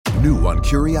New on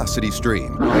Curiosity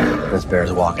Stream. This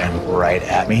bear's walking right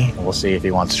at me. We'll see if he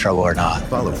wants trouble or not.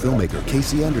 Follow filmmaker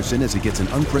Casey Anderson as he gets an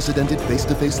unprecedented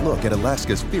face-to-face look at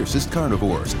Alaska's fiercest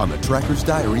carnivores on the Tracker's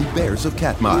Diary Bears of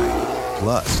Katmai.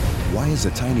 Plus, why is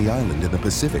a tiny island in the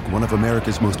Pacific one of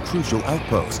America's most crucial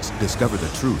outposts? Discover the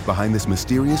truth behind this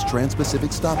mysterious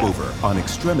trans-Pacific stopover on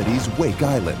Extremities Wake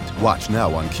Island. Watch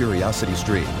now on Curiosity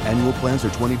Stream. Annual plans are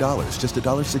 $20, just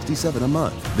 $1.67 a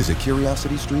month. Visit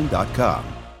curiositystream.com.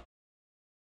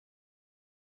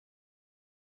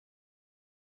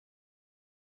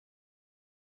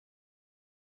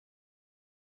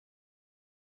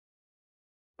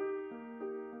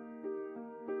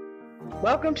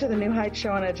 Welcome to the New Heights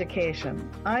Show on Education.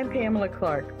 I'm Pamela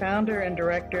Clark, founder and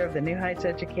director of the New Heights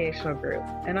Educational Group,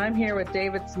 and I'm here with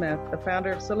David Smith, the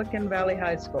founder of Silicon Valley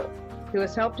High School, who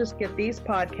has helped us get these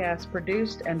podcasts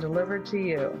produced and delivered to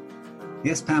you.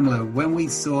 Yes, Pamela, when we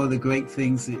saw the great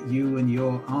things that you and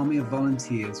your army of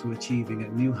volunteers were achieving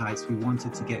at New Heights, we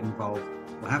wanted to get involved.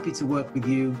 We're happy to work with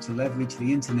you to leverage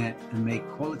the internet and make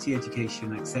quality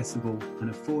education accessible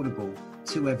and affordable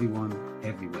to everyone,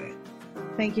 everywhere.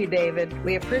 Thank you, David.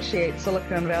 We appreciate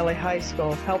Silicon Valley High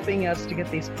School helping us to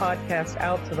get these podcasts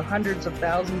out to the hundreds of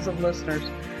thousands of listeners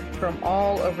from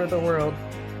all over the world.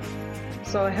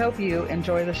 So I hope you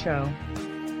enjoy the show.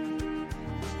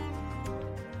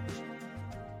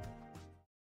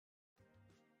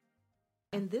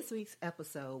 In this week's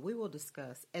episode, we will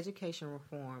discuss education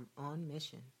reform on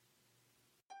mission.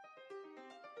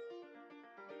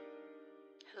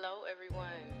 Hello, everyone.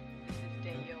 This is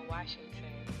Danielle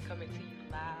Washington coming to you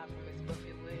live from Ms.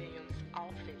 Buffie Williams'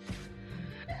 office.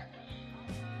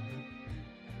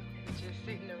 Just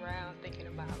sitting around thinking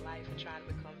about life and trying to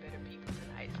become better people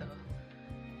tonight, so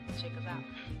check us out.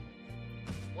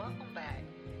 Welcome back.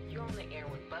 You're on the air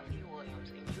with Buffie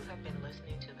Williams, and you have been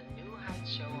listening to the New Heights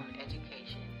Show on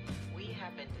Education. We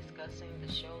have been discussing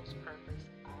the show's purpose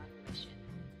on mission.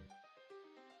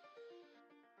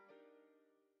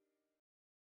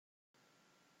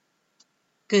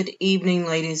 Good evening,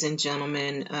 ladies and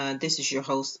gentlemen. This is your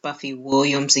host, Buffie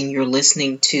Williams, and you're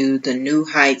listening to the New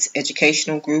Heights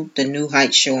Educational Group, the New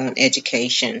Heights Show on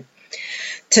Education.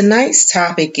 Tonight's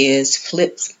topic is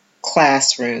flipped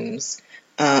classrooms.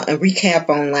 A recap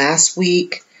on last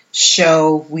week's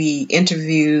show, we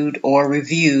interviewed or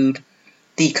reviewed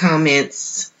the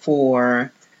comments for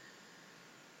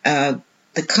the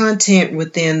content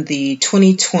within the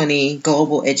 2020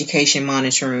 Global Education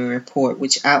Monitoring Report,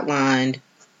 which outlined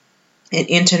an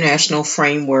international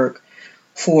framework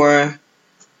for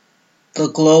the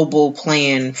global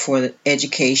plan for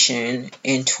education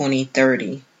in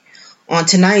 2030. On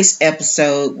tonight's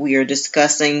episode, we are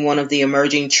discussing one of the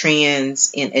emerging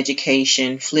trends in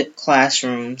education, flipped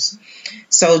classrooms.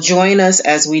 So join us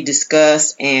as we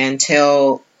discuss and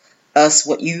tell us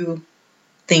what you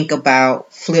think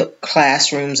about flipped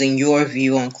classrooms and your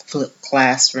view on flipped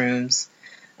classrooms.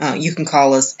 You can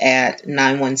call us at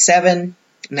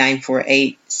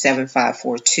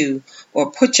 917-948-7542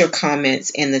 or put your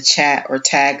comments in the chat or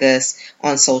tag us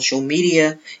on social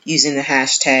media using the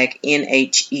hashtag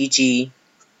NHEG.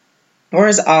 Or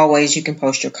as always, you can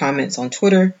post your comments on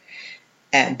Twitter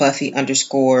at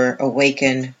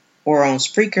Buffy_Awaken or on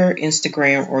Spreaker,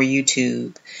 Instagram, or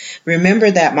YouTube.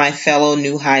 Remember that my fellow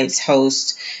New Heights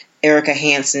host Erica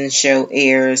Hansen's show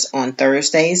airs on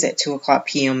Thursdays at 2 o'clock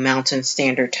p.m. Mountain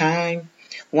Standard Time,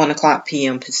 1 o'clock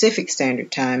p.m. Pacific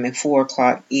Standard Time, and 4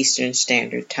 o'clock Eastern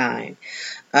Standard Time.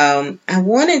 I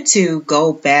wanted to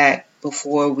go back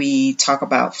before we talk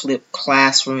about flipped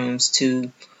classrooms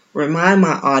to remind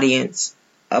my audience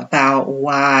about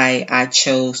why I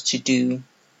chose to do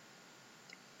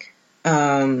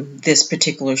this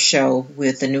particular show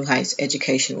with the New Heights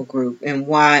Educational Group and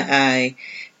why I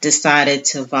decided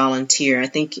to volunteer. I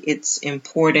think it's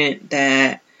important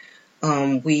that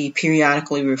we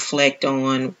periodically reflect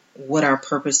on what our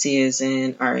purpose is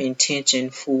and our intention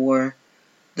for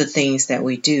the things that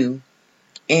we do.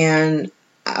 And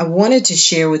I wanted to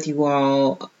share with you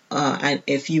all,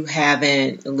 if you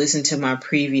haven't listened to my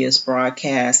previous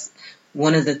broadcast,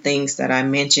 one of the things that I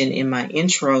mentioned in my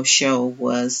intro show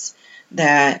was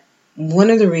that one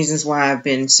of the reasons why I've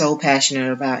been so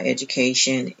passionate about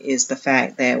education is the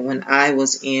fact that when I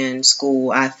was in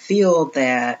school, I feel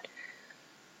that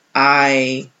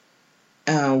I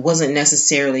wasn't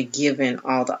necessarily given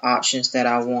all the options that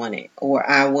I wanted, or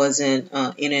I wasn't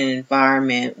in an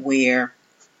environment where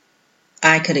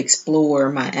I could explore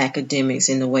my academics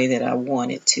in the way that I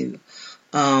wanted to,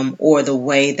 or the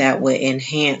way that would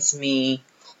enhance me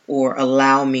or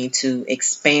allow me to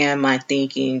expand my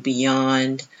thinking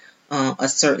beyond a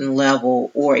certain level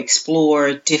or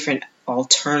explore different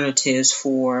alternatives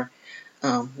for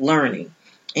learning.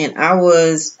 And I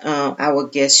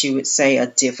would guess you would say, a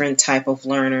different type of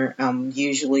learner. I'm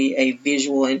usually a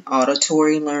visual and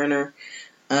auditory learner.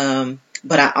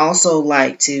 But I also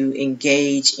like to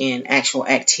engage in actual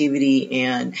activity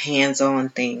and hands-on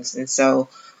things. And so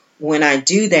when I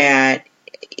do that,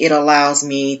 it allows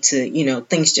me to,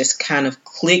 things just kind of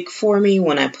click for me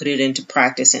when I put it into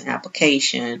practice and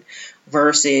application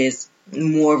versus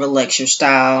more of a lecture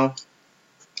style.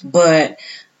 But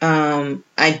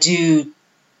I do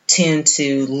tend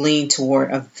to lean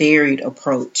toward a varied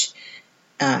approach,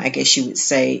 I guess you would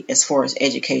say, as far as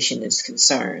education is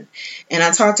concerned. And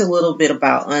I talked a little bit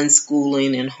about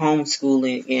unschooling and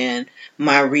homeschooling and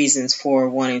my reasons for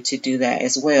wanting to do that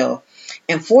as well.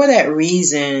 And for that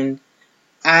reason,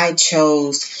 I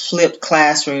chose flipped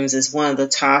classrooms as one of the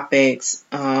topics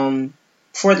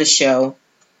for the show,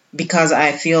 because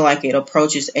I feel like it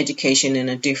approaches education in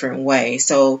a different way.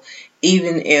 So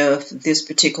even if this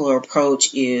particular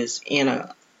approach is in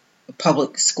a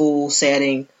public school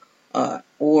setting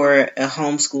or a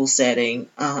homeschool setting,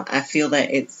 I feel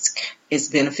that it's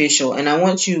beneficial. And I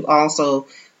want you also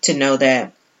to know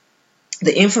that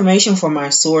the information from my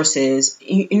sources,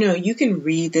 you can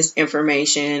read this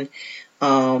information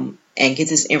and get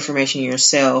this information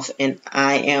yourself. And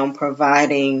I am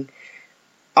providing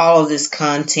all of this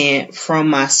content from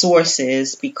my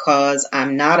sources because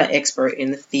I'm not an expert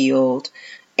in the field,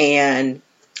 and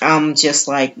I'm just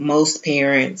like most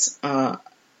parents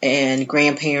and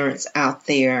grandparents out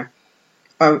there.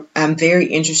 I'm very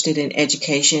interested in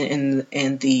education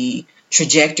and the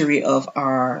trajectory of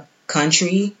our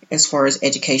country as far as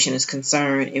education is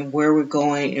concerned, and where we're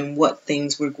going and what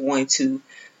things we're going to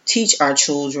teach our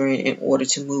children in order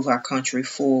to move our country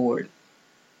forward.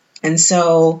 And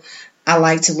so I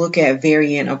like to look at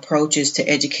varying approaches to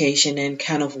education and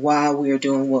kind of why we're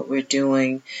doing what we're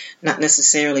doing, not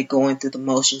necessarily going through the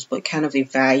motions, but kind of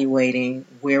evaluating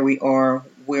where we are,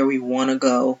 where we want to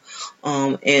go,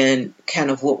 and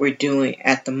kind of what we're doing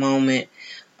at the moment.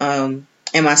 And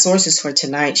my sources for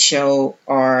tonight's show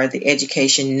are the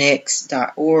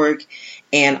educationnext.org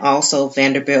and also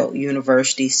Vanderbilt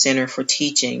University Center for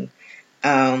Teaching.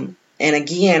 And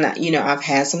again, I've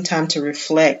had some time to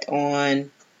reflect on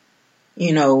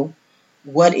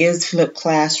what is flipped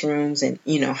classrooms and,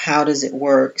 how does it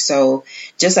work? So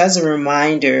just as a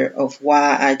reminder of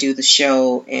why I do the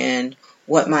show and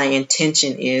what my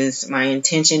intention is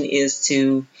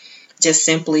to just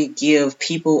simply give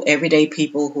people, everyday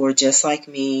people who are just like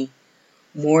me,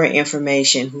 more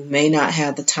information, who may not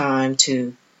have the time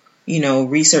to,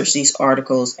 research these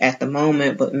articles at the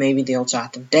moment, but maybe they'll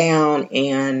jot them down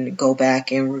and go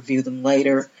back and review them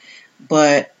later.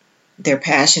 But they're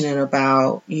passionate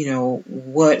about,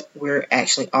 what we're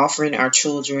actually offering our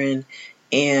children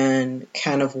and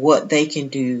kind of what they can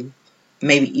do,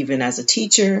 maybe even as a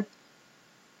teacher,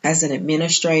 as an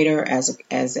administrator, as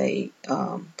a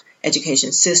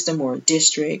education system or a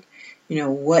district.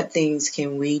 What things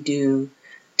can we do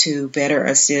to better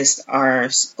assist or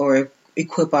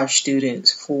equip our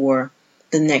students for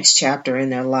the next chapter in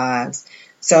their lives.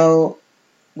 So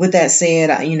with that said,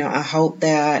 I hope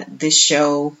that this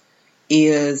show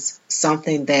is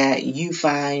something that you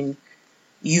find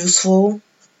useful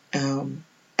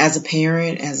as a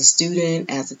parent, as a student,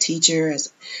 as a teacher,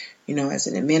 as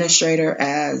an administrator,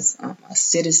 as a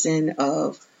citizen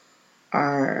of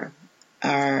our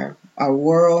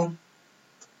world.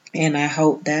 And I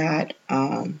hope that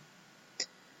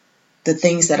the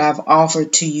things that I've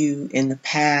offered to you in the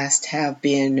past have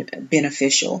been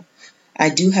beneficial. I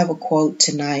do have a quote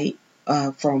tonight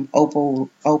from Oprah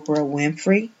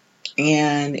Winfrey.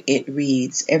 And it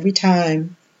reads, "Every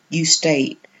time you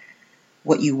state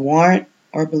what you want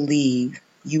or believe,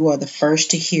 you are the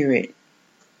first to hear it.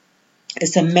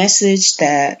 It's a message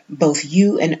that both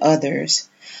you and others,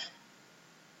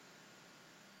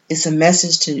 it's a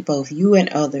message to both you and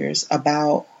others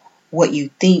about what you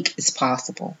think is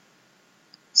possible.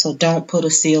 So don't put a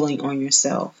ceiling on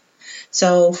yourself."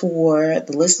 So for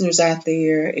the listeners out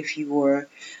there, if you were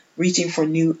reaching for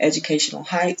new educational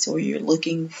heights, or you're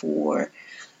looking for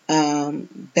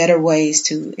better ways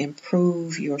to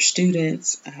improve your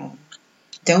students,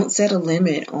 don't set a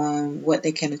limit on what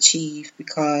they can achieve,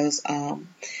 because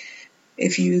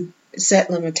if you set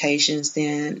limitations,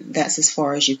 then that's as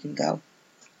far as you can go.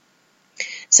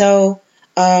 So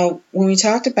when we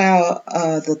talked about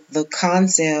the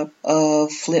concept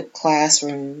of flipped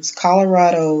classrooms,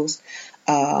 Colorado's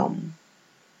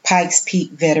Pikes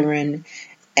Peak veteran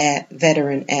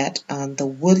veteran at the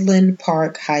Woodland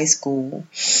Park High School,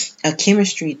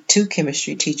 two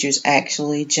chemistry teachers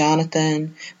actually,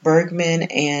 Jonathan Bergman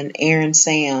and Aaron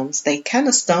Sams. They kind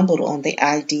of stumbled on the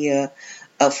idea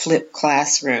of flipped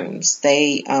classrooms.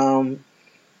 They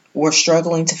were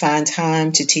struggling to find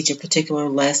time to teach a particular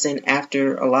lesson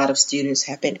after a lot of students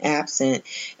have been absent.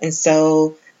 And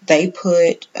so they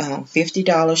put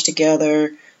 $50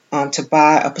 together to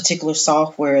buy a particular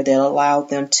software that allowed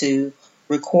them to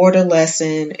record a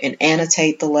lesson and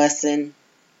annotate the lesson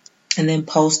and then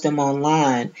post them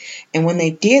online. And when they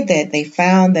did that, they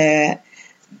found that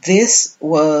this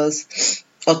was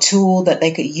a tool that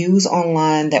they could use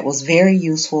online that was very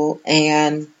useful,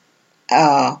 and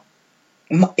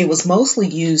it was mostly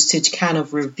used to kind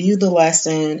of review the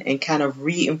lesson and kind of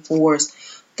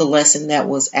reinforce the lesson that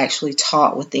was actually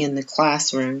taught within the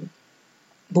classroom.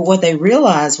 But what they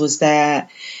realized was that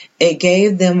it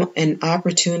gave them an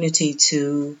opportunity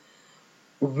to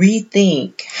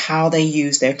rethink how they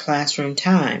use their classroom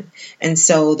time. And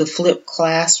so the flipped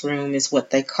classroom is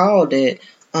what they called it,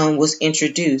 was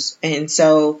introduced. And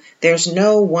so there's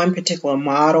no one particular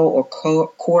model or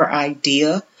core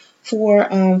idea for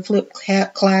flipped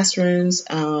classrooms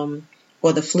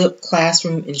or the flipped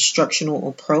classroom instructional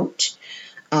approach.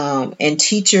 And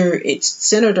it's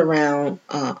centered around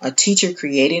a teacher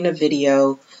creating a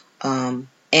video and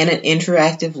an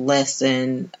interactive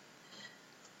lesson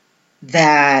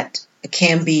that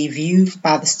can be viewed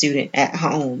by the student at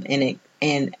home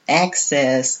and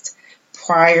accessed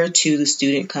prior to the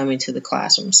student coming to the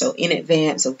classroom. So in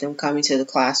advance of them coming to the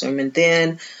classroom, and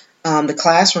then the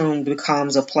classroom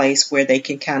becomes a place where they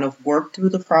can kind of work through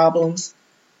the problems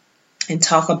and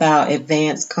talk about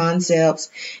advanced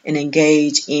concepts and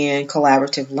engage in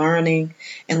collaborative learning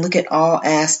and look at all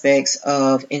aspects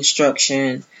of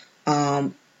instruction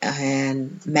and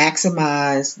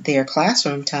maximize their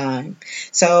classroom time.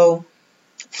 So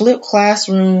flipped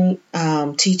classroom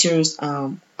teachers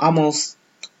almost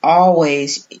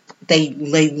always, they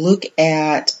look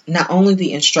at not only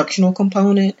the instructional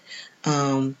component,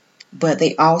 but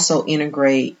they also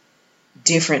integrate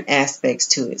different aspects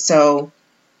to it. So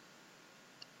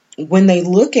when they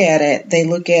look at it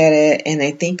and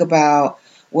they think about,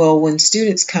 well, when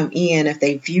students come in, if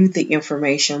they viewed the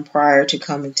information prior to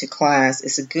coming to class,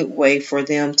 it's a good way for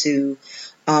them to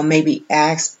maybe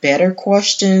ask better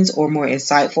questions or more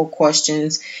insightful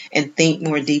questions and think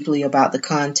more deeply about the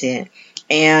content.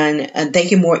 And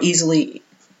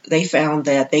they found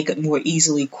that they could more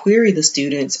easily query the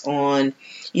students on,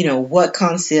 what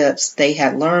concepts they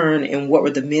had learned and what were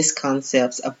the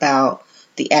misconceptions about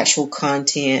the actual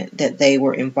content that they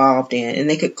were involved in, and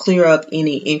they could clear up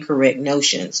any incorrect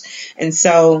notions. And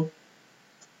so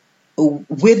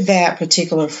with that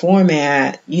particular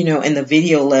format, in the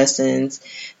video lessons,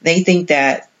 they think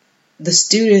that the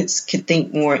students could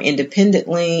think more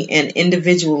independently and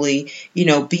individually,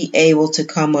 be able to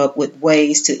come up with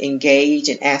ways to engage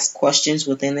and ask questions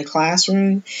within the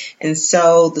classroom. And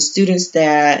so the students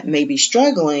that may be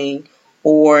struggling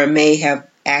or may have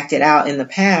acted out in the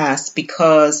past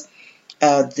because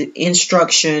the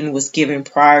instruction was given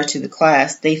prior to the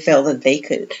class, they felt that they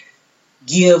could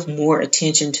give more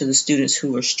attention to the students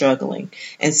who were struggling.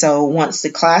 And so once the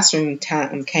classroom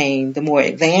time came, the more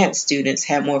advanced students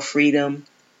had more freedom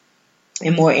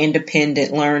and more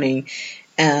independent learning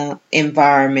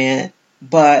environment,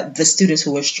 but the students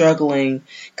who were struggling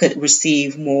could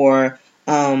receive more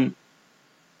of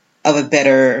a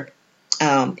better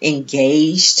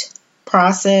engaged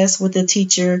process with the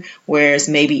teacher, whereas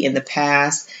maybe in the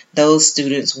past, those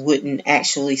students wouldn't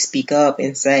actually speak up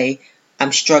and say,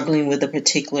 I'm struggling with a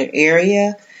particular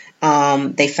area.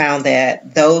 They found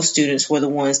that those students were the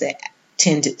ones that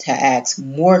tended to ask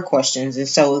more questions. And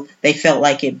so they felt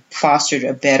like it fostered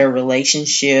a better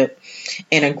relationship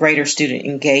and a greater student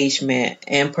engagement,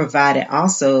 and provided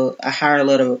also a higher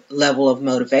level of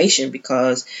motivation,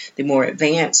 because the more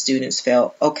advanced students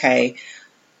felt, okay,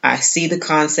 I see the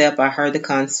concept, I heard the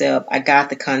concept, I got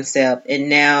the concept, and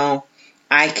now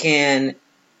I can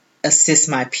assist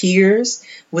my peers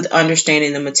with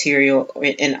understanding the material,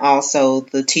 and also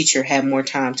the teacher had more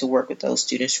time to work with those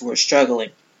students who were struggling.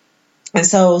 And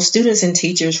so students and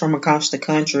teachers from across the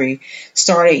country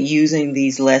started using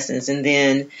these lessons, and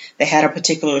then they had a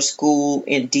particular school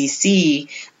in DC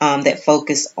that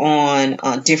focused on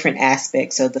different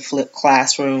aspects of the flipped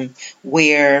classroom,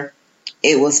 where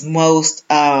it was most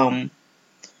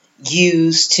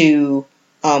used to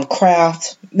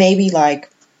craft maybe like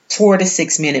 4 to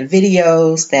 6 minute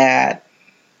videos that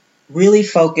really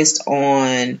focused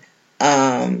on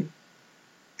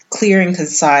clear and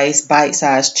concise,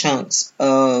 bite-sized chunks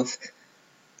of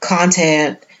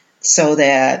content so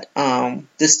that the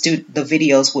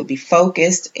videos would be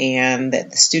focused and that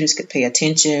the students could pay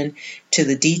attention to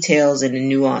the details and the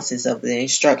nuances of the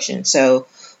instruction. So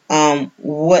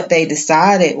what they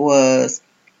decided was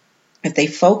if they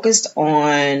focused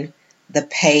on the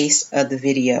pace of the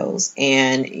videos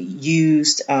and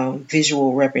used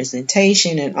visual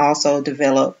representation and also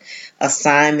developed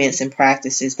assignments and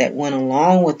practices that went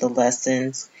along with the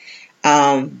lessons,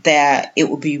 that it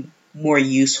would be more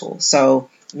useful. So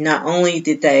not only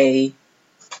did they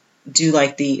do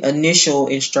like the initial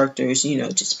instructors,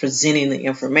 just presenting the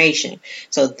information.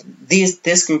 So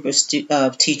this group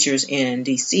of teachers in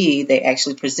DC, they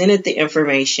actually presented the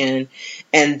information,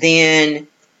 and then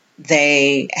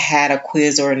they had a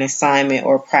quiz or an assignment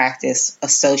or practice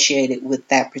associated with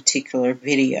that particular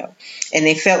video. And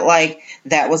they felt like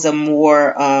that was a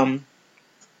more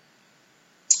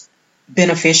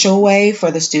beneficial way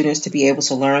for the students to be able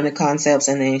to learn the concepts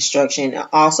and the instruction, and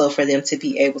also for them to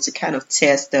be able to kind of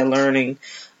test their learning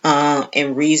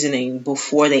and reasoning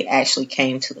before they actually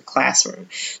came to the classroom.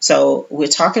 So we're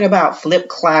talking about flipped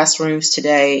classrooms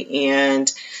today,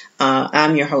 and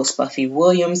I'm your host, Buffie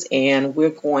Williams, and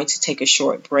we're going to take a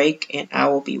short break, and I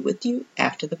will be with you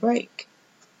after the break.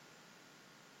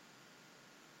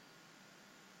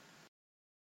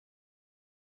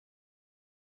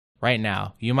 Right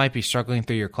now, you might be struggling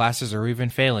through your classes or even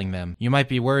failing them. You might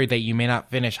be worried that you may not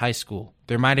finish high school.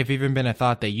 There might have even been a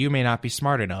thought that you may not be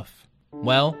smart enough.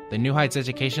 Well, the New Heights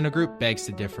Educational Group begs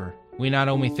to differ. We not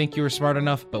only think you are smart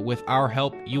enough, but with our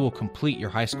help, you will complete your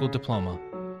high school diploma.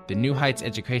 The New Heights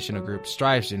Educational Group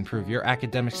strives to improve your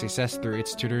academic success through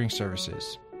its tutoring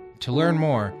services. To learn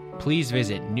more, please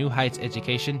visit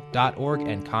newheightseducation.org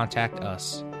and contact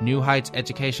us. New Heights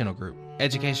Educational Group.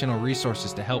 Educational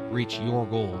resources to help reach your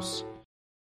goals.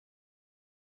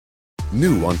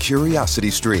 New on Curiosity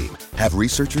Stream. Have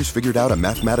researchers figured out a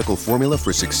mathematical formula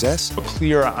for success? A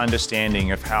clearer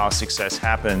understanding of how success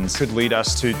happens could lead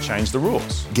us to change the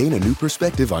rules. Gain a new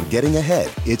perspective on getting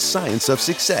ahead. It's Science of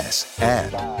Success.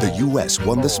 And the U.S.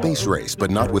 won the space race,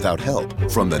 but not without help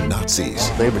from the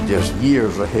Nazis. They were just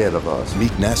years ahead of us.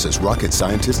 Meet NASA's rocket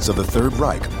scientists of the Third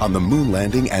Reich on the moon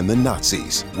landing and the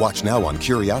Nazis. Watch now on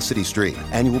Curiosity Stream.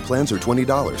 Annual plans are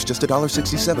 $20, just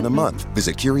 $1.67 a month.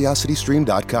 Visit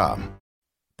curiositystream.com.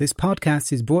 This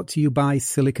podcast is brought to you by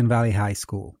Silicon Valley High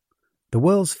School, the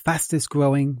world's fastest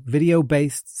growing,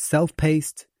 video-based,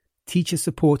 self-paced,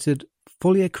 teacher-supported,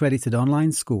 fully accredited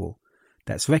online school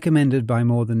that's recommended by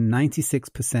more than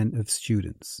 96% of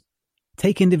students.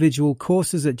 Take individual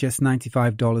courses at just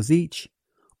 $95 each,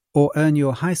 or earn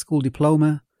your high school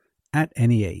diploma at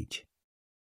any age.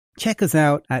 Check us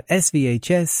out at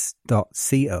svhs.co.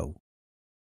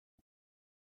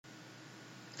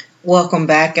 Welcome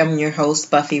back. I'm your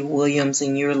host, Buffie Williams,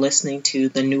 and you're listening to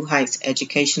the New Heights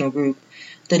Educational Group,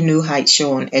 the New Heights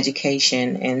Show on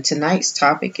Education. And tonight's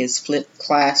topic is flipped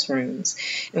classrooms.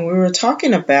 And we were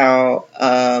talking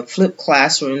about flipped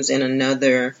classrooms and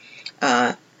another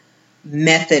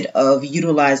method of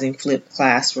utilizing flipped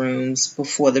classrooms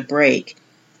before the break.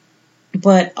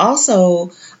 But also,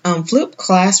 flipped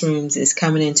classrooms is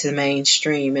coming into the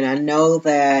mainstream, and I know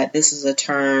that this is a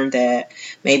term that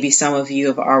maybe some of you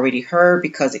have already heard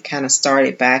because it kind of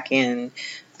started back in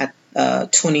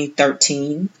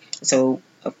 2013. So,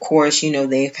 of course,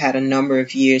 they've had a number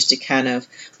of years to kind of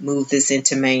move this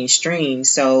into mainstream.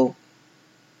 So,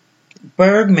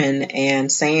 Bergman and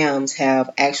Sams have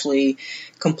actually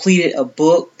completed a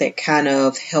book that kind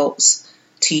of helps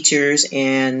teachers,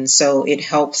 and so it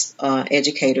helps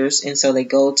educators, and so they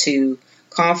go to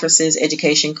conferences,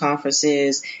 education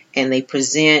conferences, and they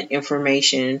present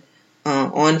information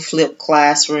on flipped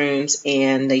classrooms,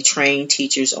 and they train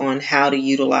teachers on how to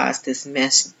utilize this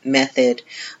method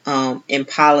and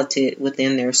pilot it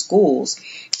within their schools.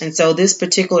 And so this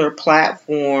particular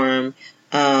platform,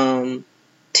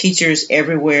 teachers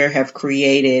everywhere have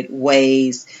created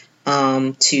ways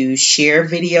to share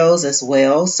videos as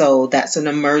well. So that's an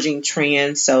emerging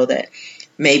trend, so that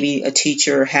maybe a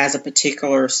teacher has a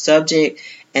particular subject,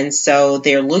 and so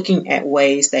they're looking at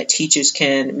ways that teachers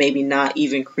can maybe not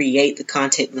even create the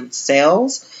content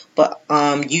themselves, but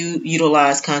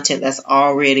utilize content that's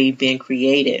already been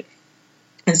created.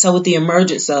 And so with the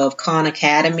emergence of Khan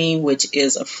Academy, which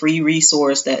is a free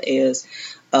resource that is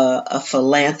a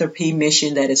philanthropy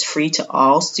mission that is free to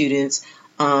all students,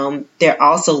 they're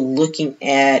also looking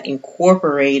at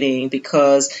incorporating,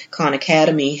 because Khan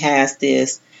Academy has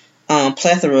this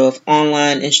plethora of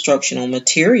online instructional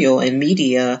material and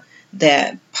media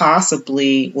that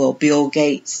possibly, Bill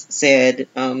Gates said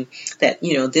that,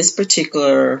 this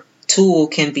particular tool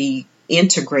can be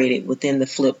integrated within the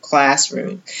flipped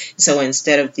classroom. So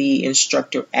instead of the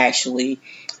instructor actually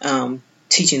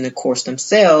teaching the course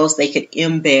themselves, they could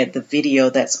embed the video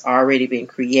that's already been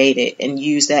created and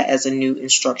use that as a new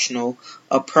instructional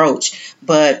approach.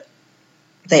 But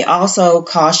they also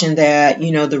caution that,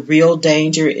 the real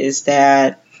danger is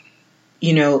that,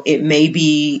 it may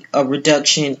be a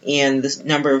reduction in the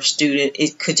number of students.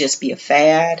 It could just be a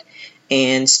fad,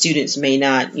 and students may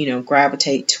not,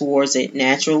 gravitate towards it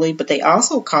naturally. But they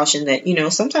also caution that,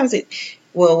 sometimes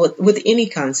with any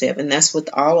concept, and that's with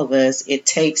all of us, it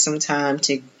takes some time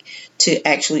to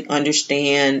actually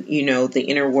understand, the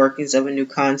inner workings of a new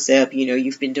concept.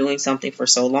 You've been doing something for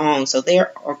so long. So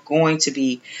there are going to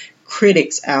be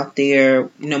critics out there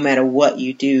no matter what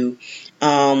you do.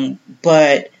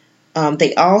 But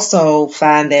they also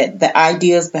find that the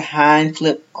ideas behind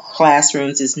flipped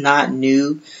classrooms is not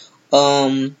new.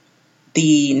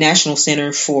 The National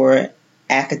Center for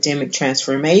Academic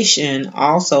Transformation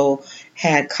also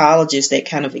had colleges that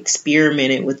kind of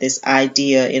experimented with this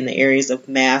idea in the areas of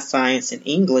math, science, and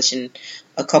English, and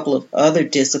a couple of other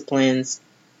disciplines.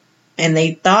 And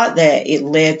they thought that it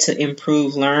led to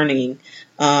improved learning,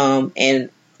 and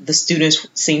the students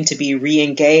seemed to be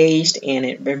re-engaged, and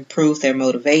it improved their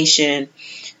motivation,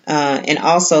 and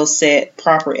also set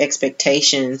proper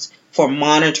expectations for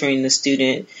monitoring the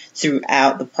student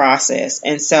throughout the process.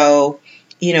 And so,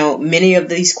 many of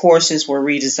these courses were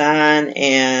redesigned,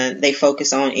 and they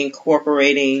focus on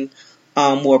incorporating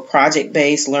more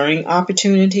project-based learning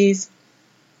opportunities.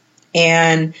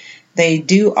 And they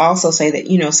do also say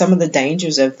that, some of the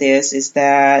dangers of this is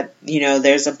that,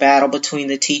 there's a battle between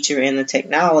the teacher and the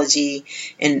technology,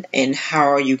 and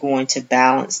how are you going to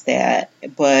balance that?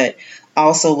 But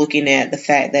also looking at the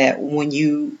fact that when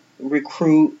you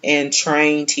recruit and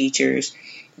train teachers,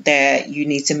 that you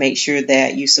need to make sure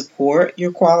that you support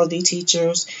your quality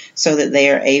teachers so that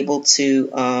they are able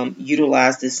to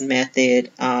utilize this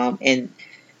method, and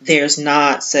there's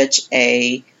not such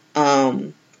a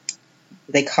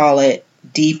they call it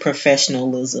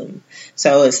deprofessionalism.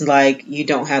 So it's like you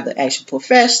don't have the actual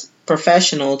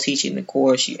professional teaching the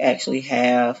course. You actually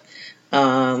have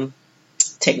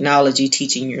technology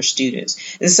teaching your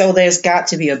students. And so there's got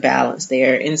to be a balance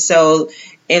there. And so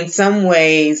in some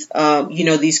ways,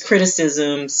 these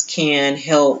criticisms can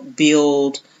help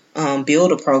build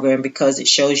a program, because it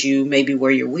shows you maybe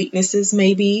where your weaknesses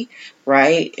may be,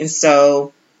 right? And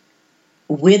so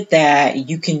with that,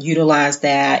 you can utilize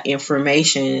that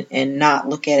information and not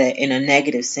look at it in a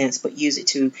negative sense, but use it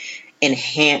to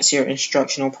enhance your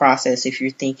instructional process if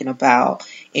you're thinking about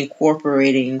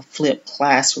incorporating flipped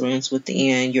classrooms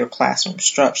within your classroom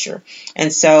structure.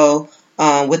 And so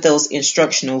with those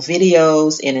instructional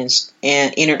videos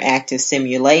and interactive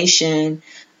simulation,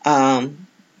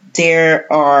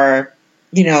 there are,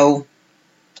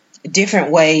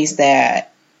 different ways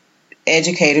that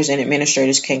educators and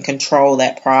administrators can control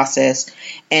that process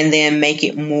and then make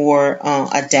it more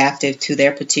adaptive to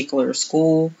their particular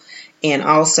school, and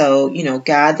also,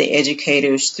 guide the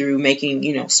educators through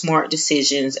making, smart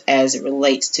decisions as it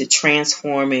relates to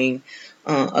transforming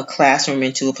a classroom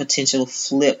into a potential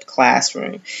flipped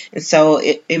classroom. And so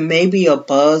it may be a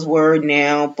buzzword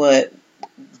now, but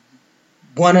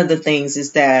one of the things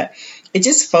is that it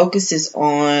just focuses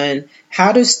on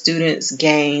how do students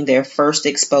gain their first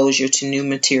exposure to new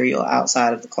material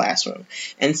outside of the classroom.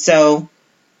 And so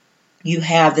you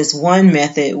have this one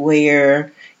method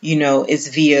where, it's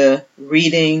via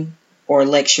reading or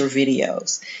lecture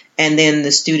videos. And then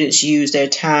the students use their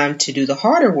time to do the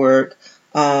harder work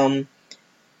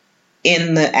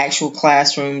in the actual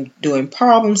classroom, doing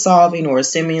problem solving or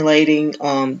simulating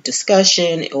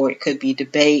discussion, or it could be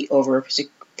debate over a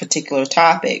particular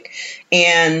topic.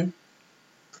 And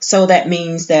so that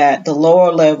means that the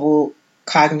lower level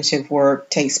cognitive work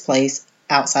takes place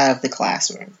outside of the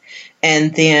classroom.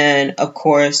 And then, of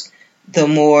course, the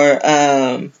more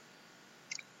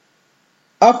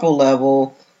upper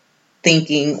level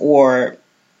thinking or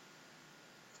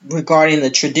regarding the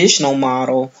traditional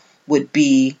model would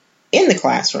be in the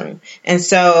classroom. And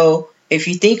so if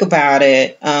you think about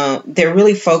it, they're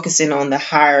really focusing on the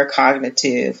higher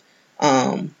cognitive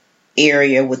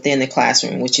area within the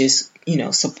classroom, which is,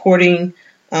 supporting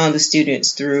the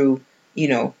students through,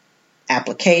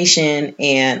 application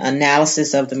and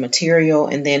analysis of the material,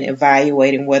 and then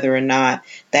evaluating whether or not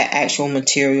that actual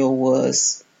material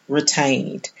was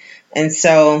retained. And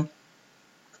so,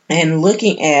 and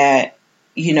looking at,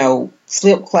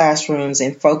 flipped classrooms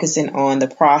and focusing on the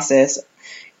process,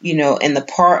 and the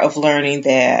part of learning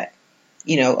that,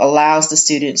 allows the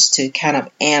students to kind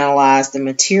of analyze the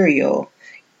material,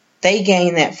 they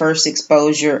gain that first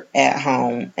exposure at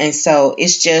home. And so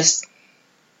it's just,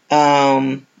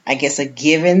 I guess, a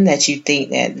given that you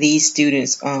think that these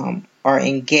students are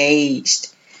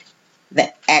engaged,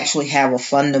 that actually have a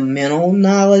fundamental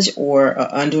knowledge or an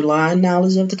underlying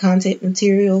knowledge of the content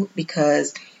material,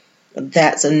 because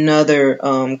that's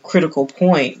another critical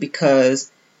point,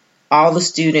 because all the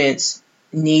students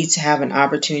need to have an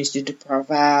opportunity to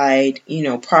provide,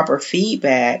 proper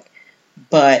feedback.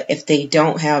 But if they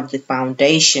don't have the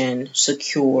foundation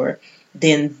secure,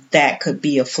 then that could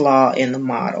be a flaw in the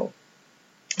model.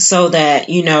 So that,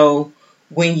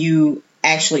 when you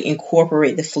actually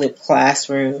incorporate the flipped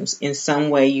classrooms in some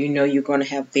way, you're going to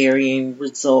have varying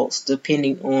results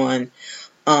depending on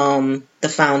the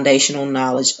foundational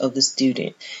knowledge of the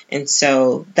student. And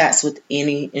so that's with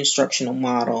any instructional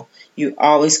model. You're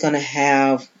always going to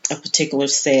have a particular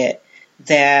set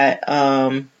that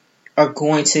are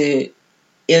going to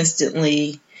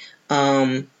instantly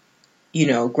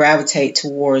gravitate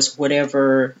towards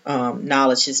whatever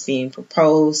knowledge is being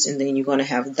proposed, and then you're going to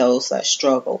have those that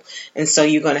struggle. And so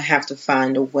you're going to have to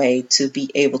find a way to be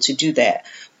able to do that.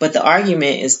 But the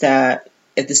argument is that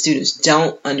if the students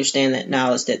don't understand that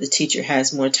knowledge, that the teacher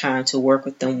has more time to work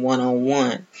with them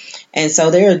one-on-one. And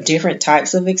so there are different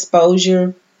types of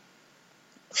exposure.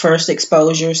 First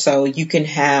exposure, so you can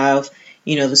have,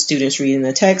 the students reading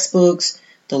the textbooks,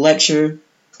 the lecture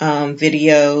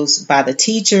videos by the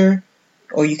teacher,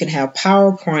 or you can have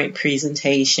PowerPoint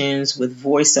presentations with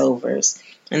voiceovers,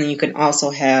 and then you can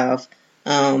also have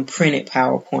printed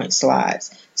PowerPoint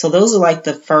slides. So those are like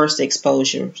the first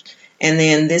exposures. And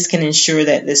then this can ensure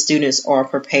that the students are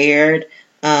prepared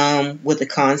with the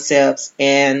concepts,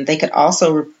 and they could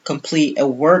also complete a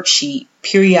worksheet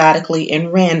periodically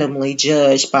and randomly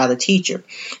judged by the teacher.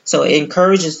 So it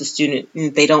encourages the student,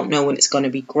 they don't know when it's going to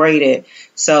be graded.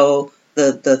 So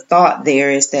the thought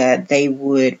there is that they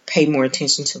would pay more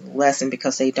attention to the lesson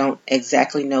because they don't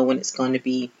exactly know when it's going to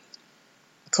be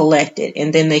collected.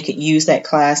 And then they could use that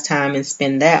class time and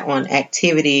spend that on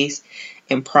activities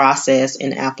and process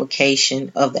and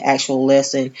application of the actual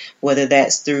lesson, whether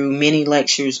that's through mini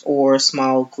lectures or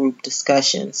small group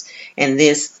discussions. And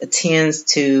this tends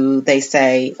to, they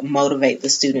say, motivate the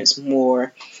students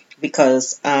more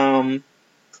because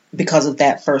of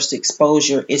that first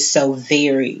exposure is so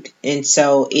varied. And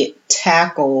so it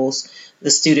tackles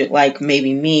the student like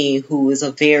maybe me, who is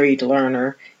a varied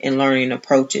learner in learning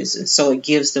approaches. And so it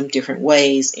gives them different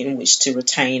ways in which to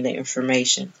retain the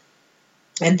information.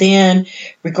 And then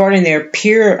regarding their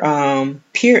peer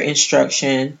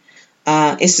instruction,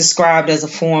 it's described as a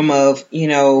form of,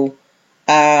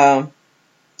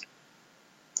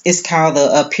 it's called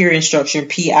the peer instruction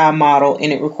PI model,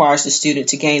 and it requires the student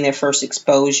to gain their first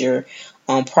exposure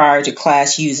prior to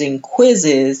class using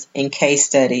quizzes and case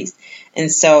studies.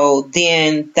 And so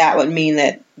then that would mean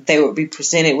that they would be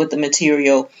presented with the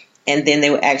material, and then they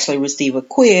would actually receive a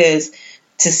quiz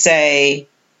to say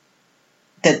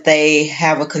that they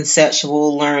have a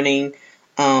conceptual learning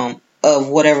of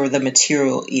whatever the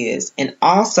material is. And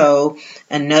also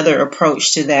another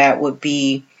approach to that would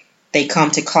be they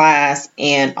come to class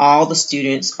and all the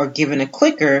students are given a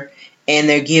clicker and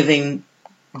they're given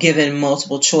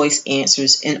multiple choice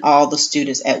answers, and all the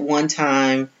students at one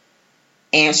time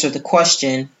answer the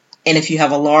question. And if you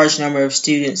have a large number of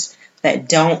students that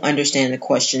don't understand the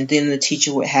question, then the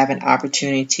teacher would have an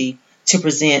opportunity to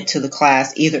present to the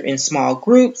class either in small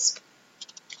groups,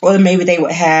 or maybe they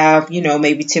would have,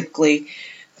 maybe typically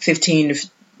 13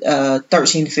 to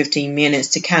 15 minutes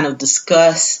to kind of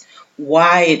discuss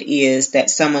why it is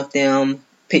that some of them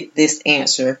pick this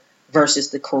answer versus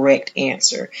the correct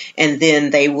answer. And then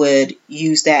they would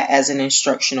use that as an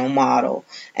instructional model.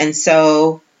 And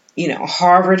so,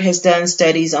 Harvard has done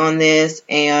studies on this,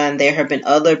 and there have been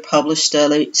other published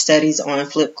studies on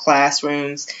flipped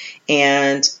classrooms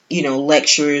and,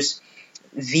 lectures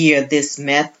via this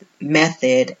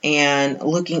method, and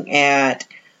looking at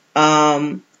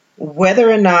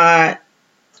whether or not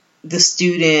the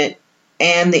student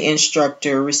and the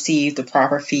instructor receive the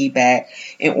proper feedback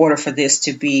in order for this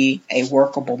to be a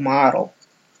workable model.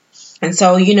 And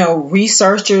so,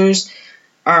 researchers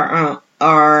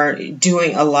are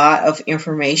doing a lot of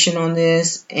information on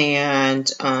this,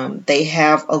 and they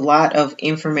have a lot of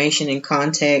information and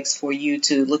context for you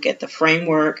to look at the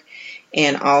framework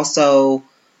and also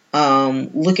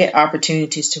look at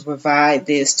opportunities to provide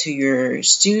this to your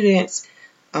students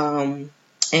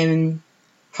and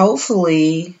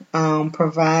hopefully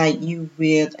provide you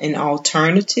with an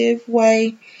alternative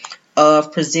way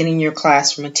of presenting your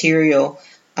classroom material.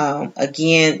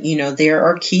 Again, there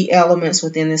are key elements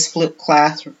within this flipped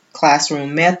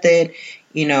classroom method.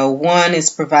 One is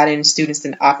providing students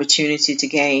an opportunity to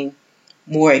gain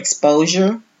more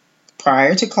exposure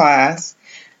prior to class,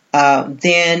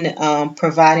 then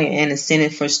providing an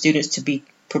incentive for students to be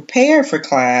prepared for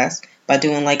class by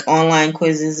doing like online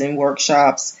quizzes and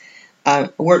workshops,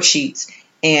 worksheets,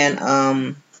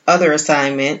 and other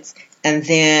assignments, and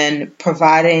then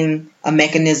providing a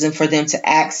mechanism for them to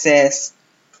access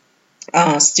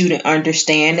student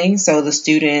understanding. So the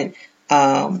student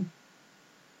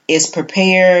is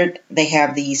prepared. They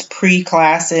have these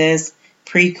pre-classes,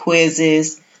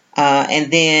 pre-quizzes,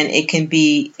 and then it can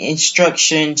be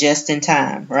instruction just in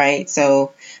time, right?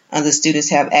 So the students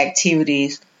have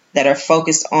activities that are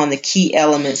focused on the key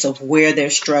elements of where they're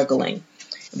struggling,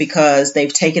 because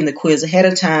they've taken the quiz ahead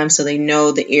of time, so they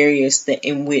know the areas that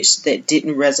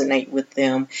didn't resonate with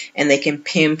them, and they can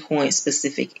pinpoint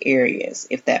specific areas,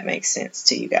 if that makes sense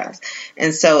to you guys.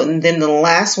 And then the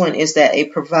last one is that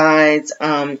it provides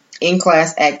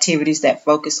in-class activities that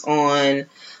focus on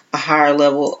a higher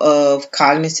level of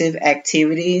cognitive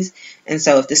activities. And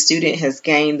so if the student has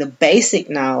gained the basic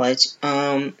knowledge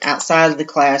outside of the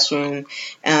classroom,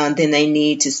 then they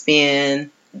need to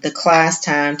spend the class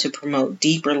time to promote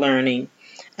deeper learning.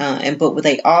 But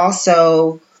they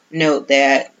also note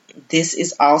that this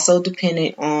is also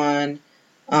dependent on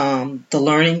the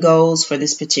learning goals for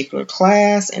this particular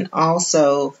class, and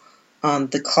also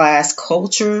the class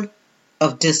culture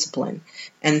of discipline.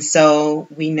 And so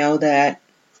we know that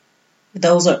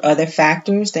those are other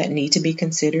factors that need to be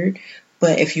considered.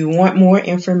 But if you want more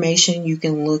information, you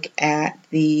can look at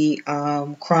the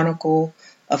Chronicle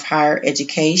of Higher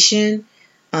Education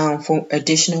for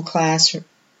additional class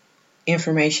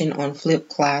information on flipped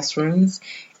classrooms.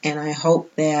 And I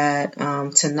hope that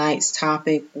tonight's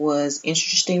topic was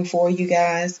interesting for you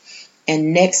guys.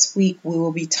 And next week we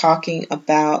will be talking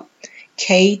about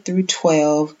K through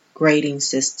 12 grading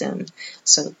system.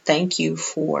 So thank you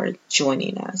for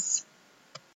joining us.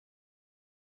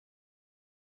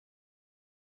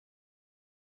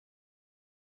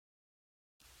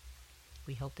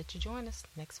 We hope that you join us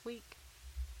next week.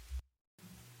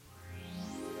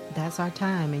 That's our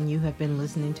time, and you have been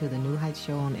listening to the New Heights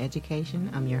Show on Education.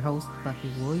 I'm your host,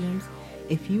 Buffie Williams.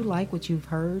 If you like what you've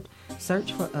heard,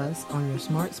 search for us on your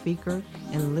smart speaker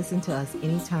and listen to us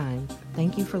anytime.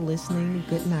 Thank you for listening.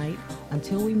 Good night.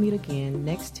 Until we meet again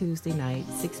next Tuesday night,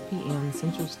 6 p.m.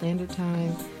 Central Standard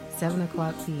Time, 7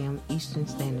 o'clock p.m. Eastern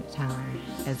Standard Time,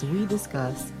 as we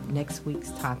discuss next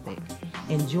week's topic.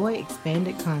 Enjoy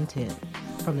expanded content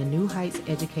from the New Heights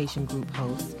Education Group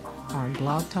hosts on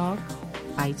Blog Talk,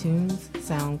 iTunes,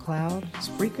 SoundCloud,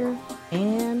 Spreaker,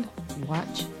 and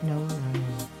Watch No Learn.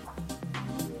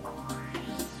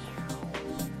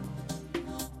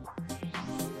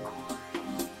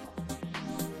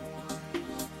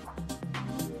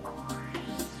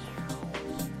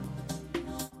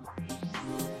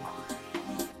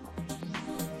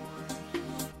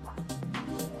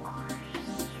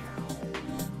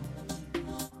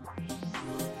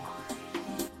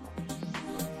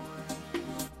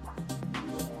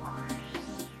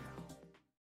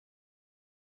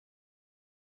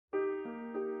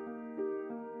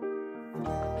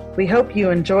 We hope you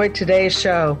enjoyed today's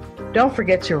show. Don't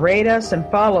forget to rate us and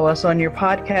follow us on your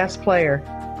podcast player.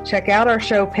 Check out our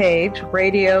show page,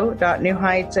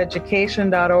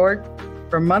 radio.newheightseducation.org,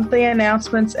 for monthly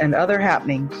announcements and other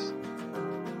happenings.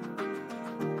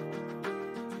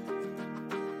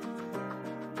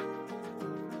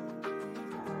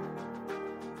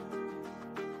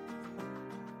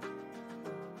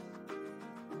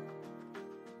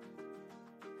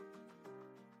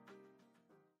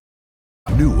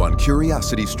 New on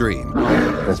Curiosity Stream.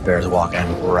 This bear's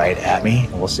walking right at me.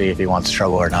 We'll see if he wants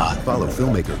trouble or not. Follow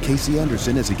filmmaker Casey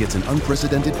Anderson as he gets an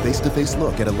unprecedented face-to-face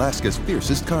look at Alaska's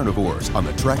fiercest carnivores on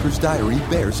the Tracker's Diary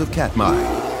Bears of Katmai.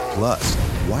 Plus,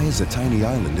 why is a tiny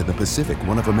island in the Pacific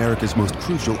one of America's most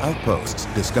crucial outposts?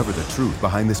 Discover the truth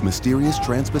behind this mysterious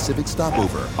trans-Pacific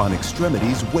stopover on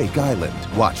Extremities Wake Island.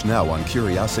 Watch now on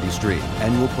Curiosity Stream.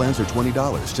 Annual plans are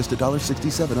 $20, just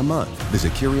 $1.67 a month.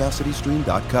 Visit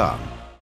curiositystream.com.